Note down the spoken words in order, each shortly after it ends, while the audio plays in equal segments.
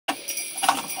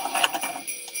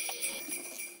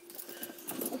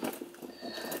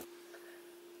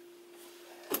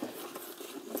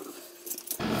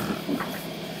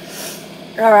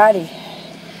Alrighty.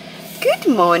 Good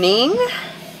morning.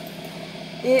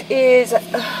 It is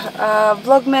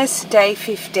Vlogmas day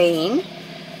 15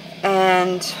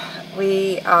 and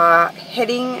we are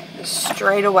heading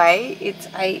straight away. It's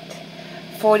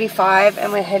 8:45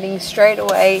 and we're heading straight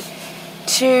away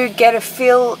to get a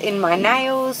fill in my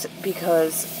nails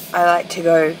because I like to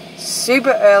go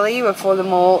super early before the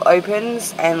mall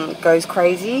opens and goes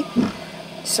crazy.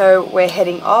 So we're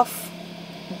heading off.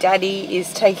 Daddy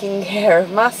is taking care of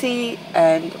Mussy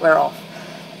and we're off.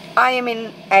 I am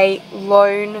in a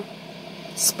lone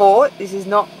sport. This is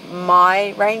not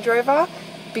my Range Rover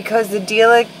because the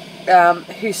dealer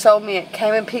who sold me it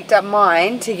came and picked up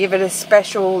mine to give it a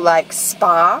special like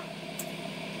spa,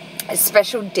 a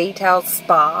special detailed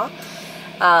spa.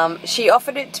 She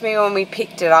offered it to me when we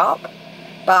picked it up,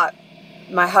 but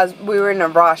we were in a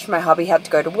rush. My hubby had to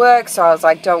go to work, so I was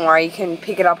like, don't worry, you can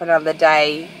pick it up another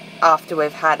day after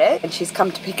we've had it. And she's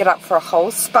come to pick it up for a whole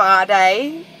spa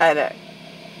day. I know,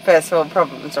 first world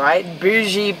problems, right?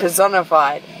 Bougie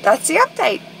personified. That's the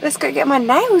update. Let's go get my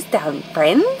nails done,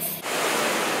 friends.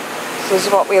 This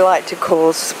is what we like to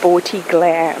call sporty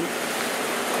glam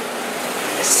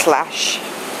slash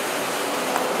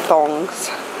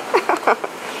thongs.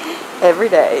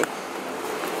 Everyday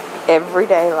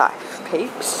life,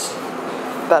 peeps.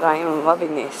 But I am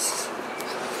loving this.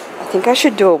 I think I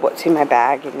should do a what's in my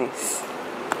bag in this.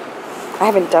 I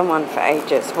haven't done one for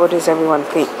ages. What does everyone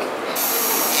think?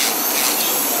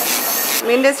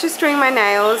 Linda's just doing my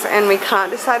nails and we can't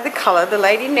decide the colour. The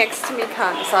lady next to me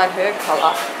can't decide her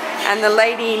colour. And the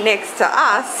lady next to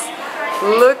us,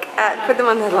 look at, put them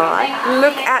on the light,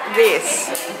 look at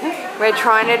this. We're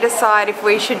trying to decide if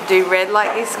we should do red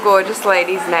like this gorgeous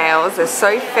lady's nails. They're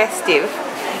so festive.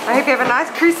 I hope you have a nice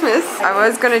Christmas. I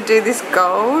was going to do this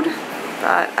gold,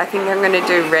 but I think I'm going to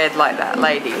do red like that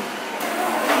lady.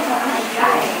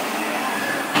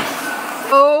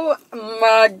 Oh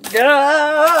my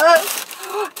god!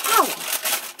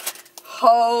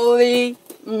 Holy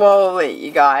moly,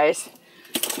 you guys.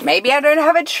 Maybe I don't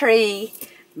have a tree,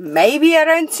 maybe I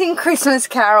don't sing Christmas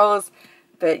carols,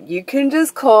 but you can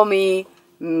just call me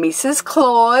Mrs.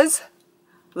 Claus.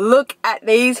 Look at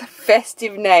these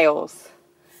festive nails.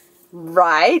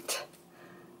 Right?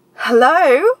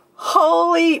 Hello?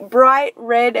 Holy bright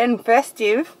red and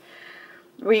festive.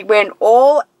 We went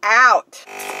all out.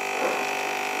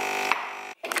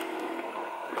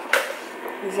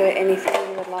 Is there anything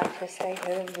you would like to say to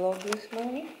the vlog this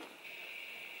morning?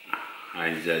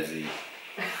 Hi, Zazzy.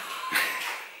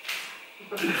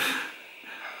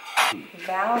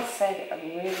 Val said a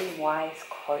really wise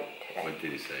quote today. What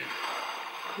did he say?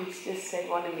 He's just said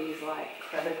one of these like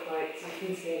clever quotes. You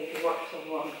can see if you watch the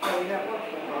vlog. Oh, you don't watch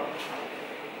the vlog.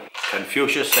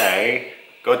 Confucius say,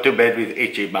 go to bed with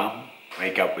itchy bum,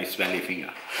 wake up with smelly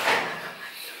finger.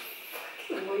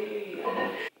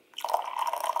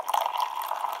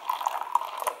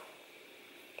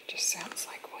 It just sounds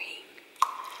like we.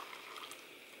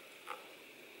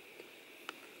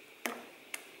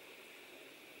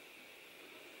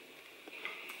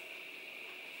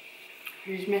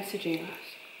 Who's messaging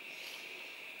us?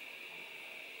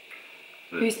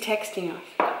 Who's texting us?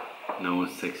 No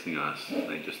one's texting us,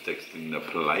 they're just texting the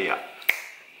player.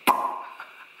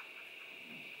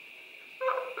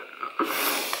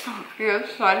 You're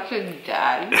such a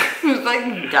dad. It's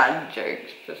like dad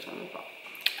jokes for some part.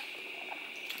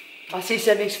 Mussy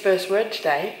said his first word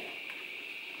today.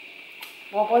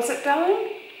 What was it,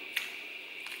 darling?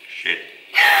 Shit.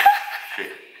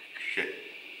 Shit. Shit.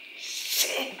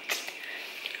 Shit.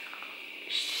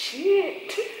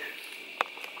 Shit.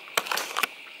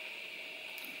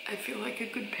 I feel like a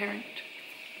good parent.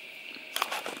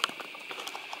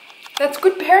 That's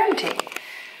good parenting.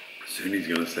 Soon he's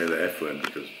going to say the F word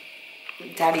because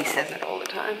Daddy says it all the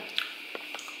time.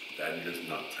 Daddy does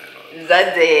not say it all the time.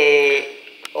 Daddy.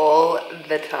 All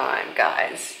the time,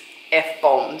 guys.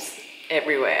 F-bombs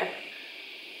everywhere.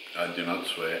 I do not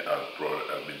swear. I've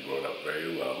been brought up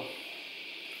very well.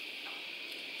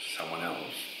 Someone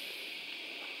else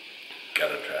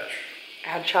got a trash.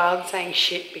 Our child saying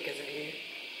shit because of you.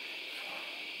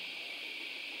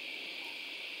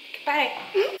 Goodbye.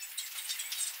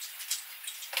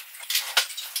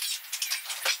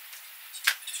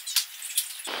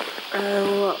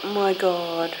 Oh my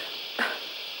god.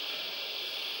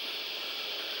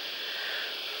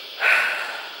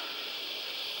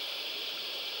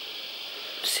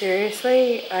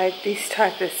 Seriously, this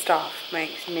type of stuff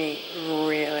makes me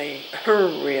really,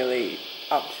 really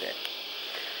upset.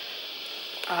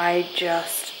 I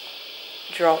just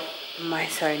dropped my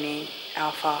Sony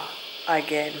Alpha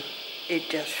again. It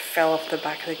just fell off the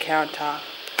back of the counter.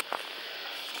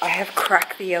 I have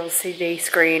cracked the LCD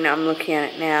screen. I'm looking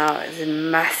at it now. There's a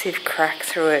massive crack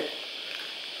through it.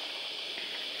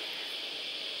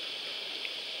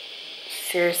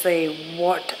 Seriously,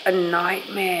 what a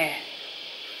nightmare.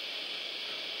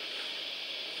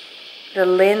 The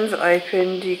lens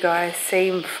opened, you guys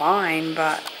seem fine,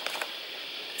 but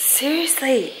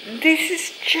seriously, this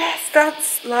is just,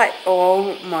 that's like,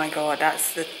 oh my god,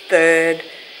 that's the third.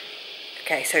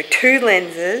 Okay, so 2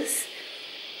 lenses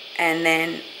and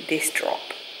then this drop.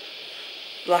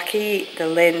 Lucky the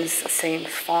lens seems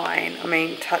fine. I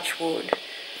mean, touch wood.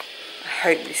 I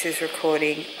hope this is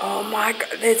recording. Oh my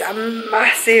god, there's a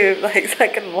massive, like, it's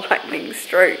like a lightning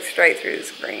stroke straight through the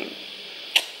screen.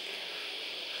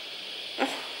 Oh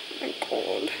my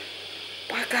god.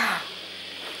 Bugger.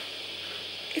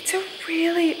 It's a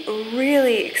really,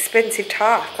 really expensive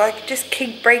task. Like, just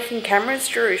keep breaking cameras,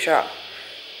 Jerusha.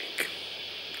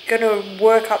 Gonna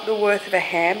work up the worth of a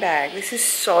handbag. This is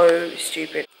so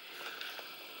stupid.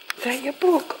 Is that your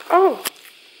book? Oh.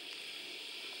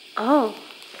 Oh.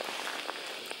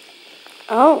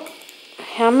 Oh.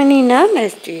 How many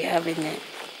nanas do you have in there?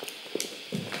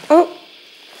 Oh.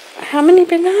 How many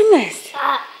bananas?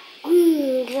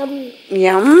 Yum.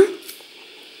 Yum.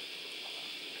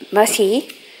 Mussy.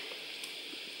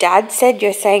 Dad said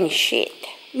you're saying shit.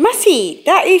 Mussy,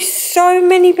 that is so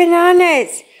many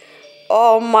bananas.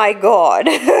 Oh my god.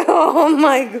 Oh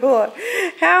my god.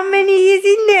 How many is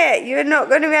in there? You're not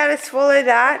going to be able to swallow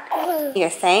that. You're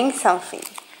saying something.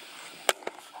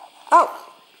 Oh.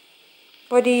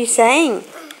 What are you saying?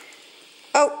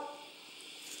 Oh.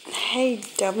 Hey,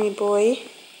 dummy boy.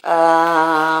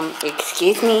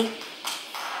 Excuse me.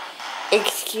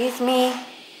 Excuse me.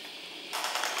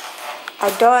 I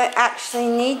don't actually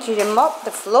need you to mop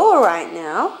the floor right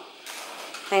now.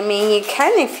 I mean, you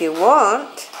can if you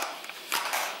want.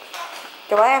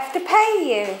 Do I have to pay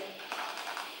you?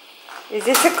 Is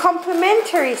this a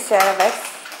complimentary service?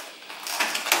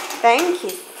 Thank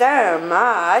you so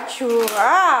much.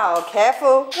 Wow,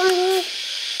 careful. Goonie.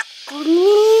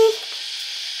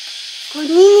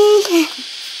 Goonie.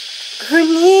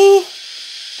 Goonie.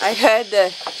 I heard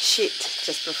the shit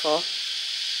just before.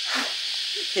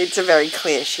 It's a very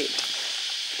clear shit.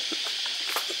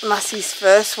 Mussy's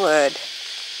first word.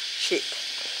 Shit.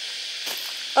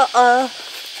 Uh-oh.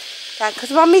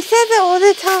 Because Mummy says it all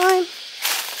the time.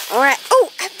 Alright. Oh,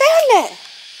 I found it.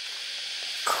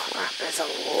 Crap, there's a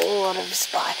lot of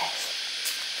spiders.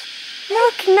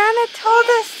 Look, Nana told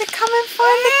us to come and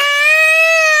find the...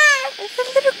 There's a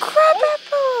little crab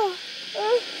apple.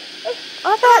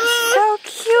 Oh, that's so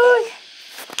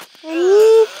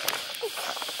cute.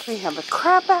 We have a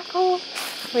crab apple.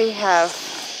 We have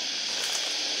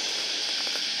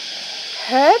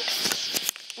herbs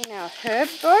in our herb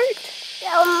boat.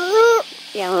 Yum.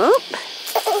 Yum.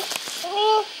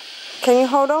 Can you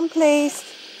hold on, please?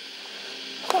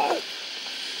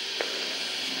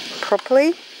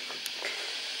 Properly.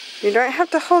 You don't have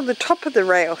to hold the top of the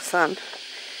rail, son.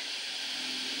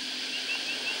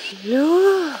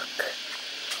 Look.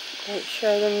 Let's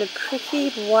show them the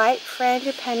pretty white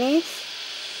frangipanis.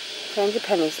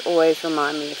 Frangipanis always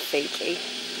remind me of Fiji.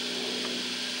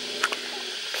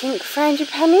 Pink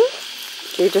frangipani.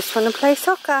 Do you just want to play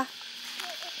soccer?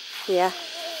 Yeah.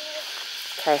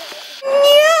 Okay.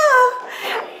 Yeah.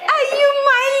 Are you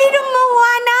my little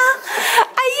Moana?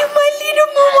 Are you my little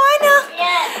Moana?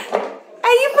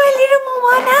 Are you my little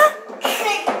Moana?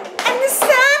 And the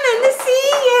sun and the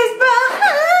sea is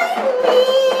behind me.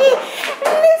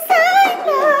 And the sun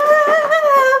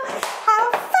now, how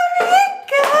far it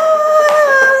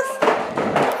goes.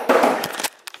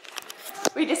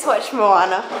 We just watched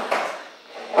Moana.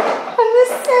 And the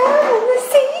sun and the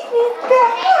sea is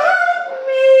behind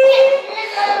me.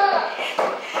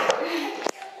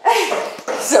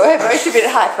 So we're both a bit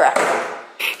hyperactive.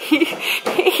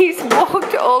 He's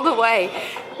walked all the way.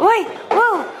 Wait,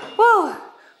 whoa, whoa,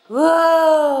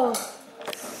 whoa.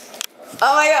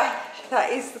 Oh my gosh,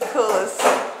 that is the coolest.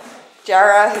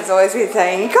 Jara has always been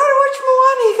saying, you gotta watch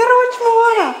Moana, you gotta watch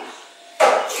Moana.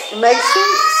 It makes me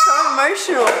so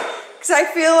emotional because I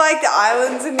feel like the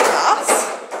islands are near us.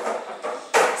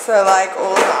 So like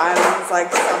all the islands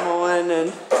like Samoan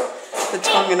and the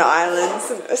Tongan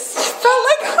Islands, and it felt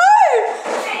like home.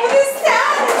 And the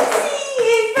sound of the sea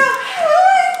is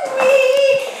behind me.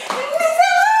 And the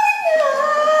sun now,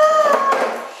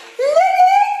 let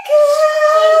it go.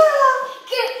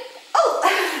 Oh,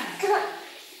 come on,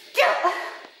 go.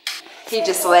 He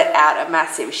just let out a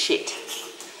massive shit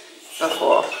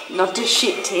before. Not just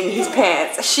shit in his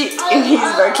pants, a shit in his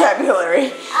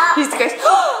vocabulary. He just goes,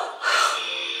 oh,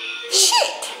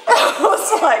 shit. I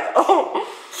was like, oh.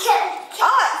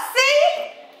 Ah,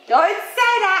 see? Don't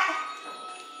say that.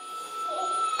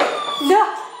 No,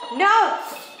 no,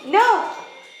 no.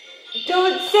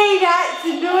 Don't say that. It's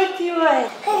a naughty one.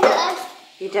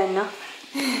 You don't know?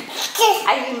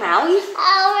 Are you Maui?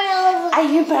 Are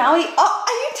you Maui? Oh,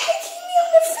 are you taking me on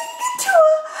a finger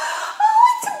tour? Oh,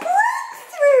 it's a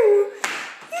breakthrough.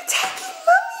 You're taking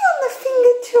Mummy on the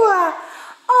finger tour.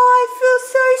 Oh, I feel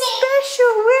so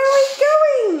special. Where are we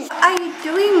going? What are you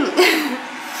doing?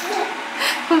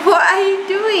 What are you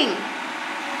doing?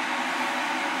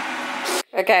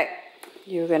 Okay,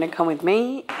 you're going to come with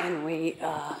me and we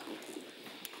are...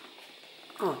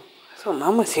 Oh, I thought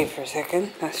Mum was here for a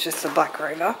second. That's just a black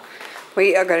rover.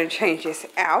 We are going to change this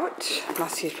out.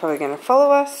 Mussie's probably going to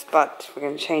follow us, but we're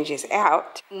going to change this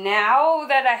out. Now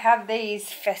that I have these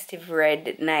festive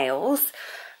red nails,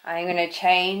 I'm going to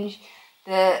change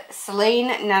the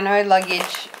Celine Nano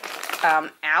luggage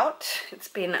out. It's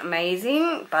been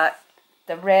amazing, but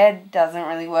the red doesn't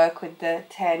really work with the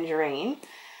tangerine.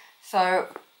 So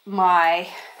my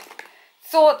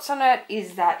thoughts on it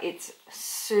is that it's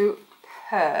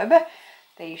superb.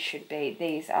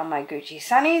 These are my Gucci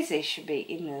sunnies. These should be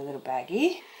in the little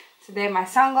baggie. So they're my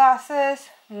sunglasses,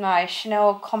 my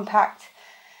Chanel compact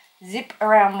zip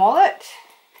around wallet,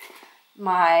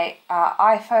 my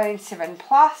iPhone 7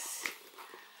 Plus,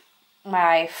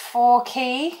 my 4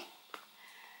 key,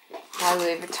 my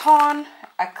Louis Vuitton,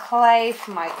 a clay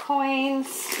for my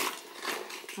coins,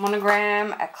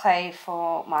 monogram, a clay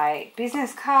for my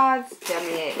business cards,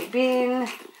 Damier bin,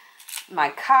 my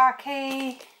car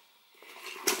key,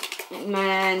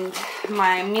 and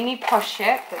my mini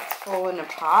pochette that's fallen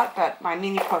apart, but my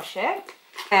mini pochette.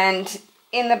 And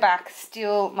in the back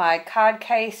still my card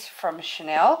case from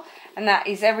Chanel, and that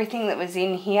is everything that was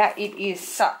in here. It is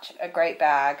such a great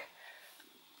bag.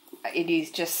 It is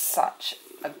just such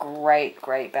a great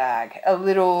bag. A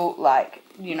little, like,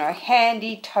 you know,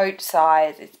 handy tote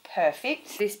size. It's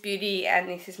perfect. This beauty, and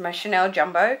this is my Chanel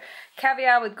Jumbo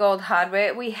caviar with gold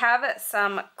hardware. We have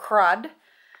some crud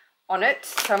on it,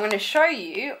 so I'm going to show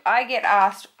you. I get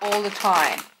asked all the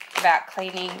time about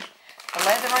cleaning the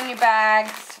leather on your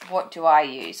bags. What do I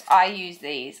use? I use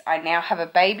these. I now have a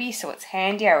baby, so it's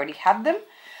handy. I already have them.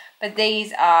 But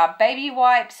these are baby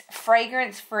wipes,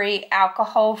 fragrance-free,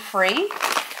 alcohol-free.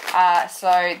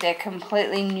 So they're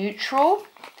completely neutral.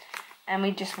 And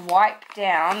we just wipe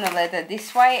down the leather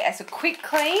this way as a quick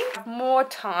clean. More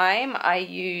time, I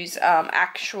use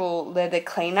actual leather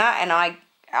cleaner. And I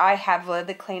have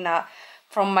leather cleaner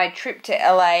from my trip to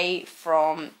LA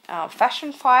from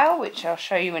FASHIONPHILE, which I'll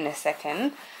show you in a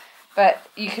second. But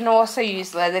you can also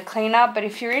use leather cleaner. But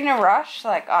if you're in a rush,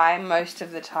 like I most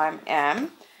of the time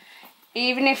am,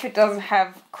 even if it doesn't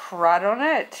have crud on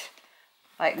it,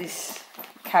 like this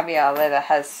caviar leather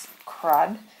has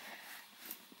crud,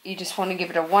 you just want to give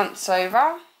it a once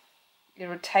over.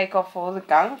 It'll take off all the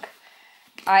gunk.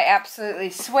 I absolutely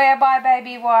swear by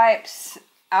baby wipes,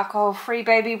 alcohol-free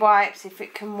baby wipes. If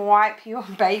it can wipe your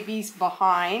baby's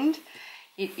behind,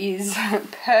 it is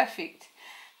perfect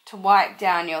to wipe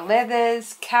down your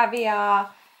leathers, caviar,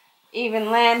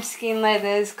 even lambskin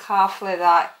leathers, calf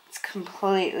leather. It's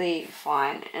completely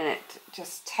fine, and it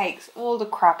just takes all the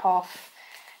crap off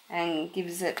and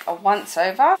gives it a once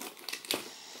over.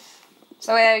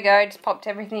 So there we go, just popped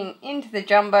everything into the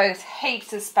jumbo. There's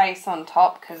heaps of space on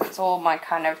top because it's all my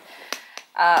kind of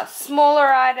smaller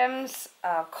items,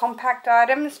 compact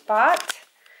items. But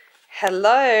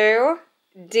hello,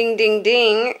 ding ding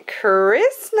ding,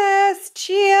 Christmas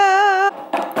cheer.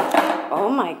 Oh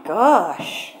my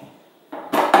gosh.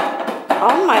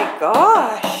 Oh my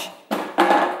gosh.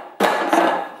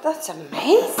 That's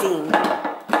amazing.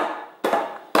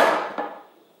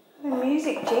 The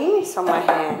music genius on my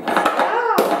hands.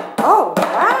 Oh,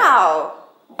 wow.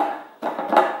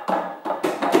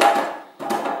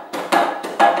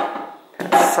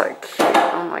 That's so cute.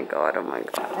 Oh my god, oh my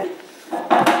god.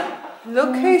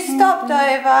 Look who stopped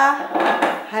over.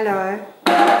 Hello.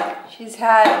 She's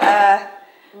had a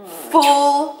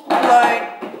full blown...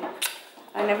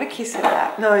 I never kiss her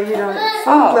that. No, you don't.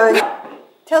 Full blown.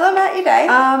 Tell them about your day.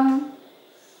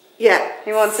 Yeah.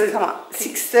 He wants to come up.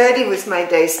 6:30 was my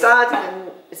day start,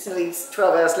 and it's at least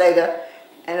 12 hours later,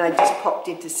 and I just popped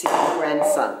in to see my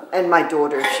grandson and my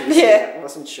daughter if she was here. I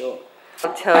wasn't sure.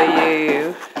 I'll tell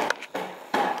you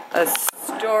a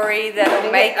story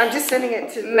that'll make... I'm just sending it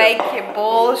to... Make your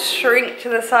balls shrink to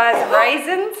the size of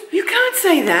raisins. You can't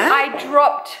say that. I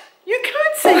dropped... You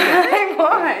can't say that.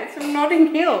 Why? It's from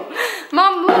Notting Hill.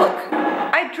 Mum, look.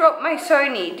 I dropped my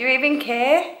Sony. Do you even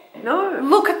care? No.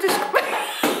 Look at the screen.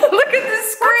 Look at the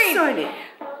screen. What's Sony?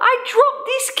 I dropped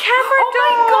this camera. Oh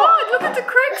my god, look at the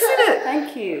cracks in it.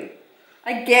 Thank you.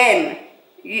 Again.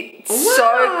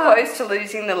 So close to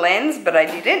losing the lens, but I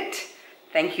didn't.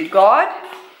 Thank you, God.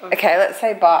 Okay, let's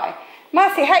say bye.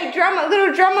 Marcy, hey, drummer,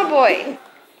 little drummer boy.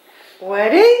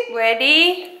 Ready?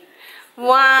 Ready? 1, 2,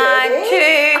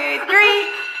 3.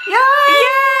 Yay!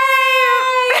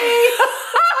 Yay!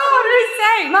 What do we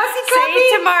say? Marcy, see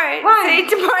you tomorrow. 1, See you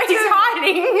tomorrow. He's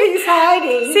hiding. He's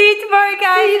hiding. See you tomorrow,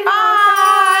 guys.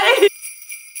 Bye.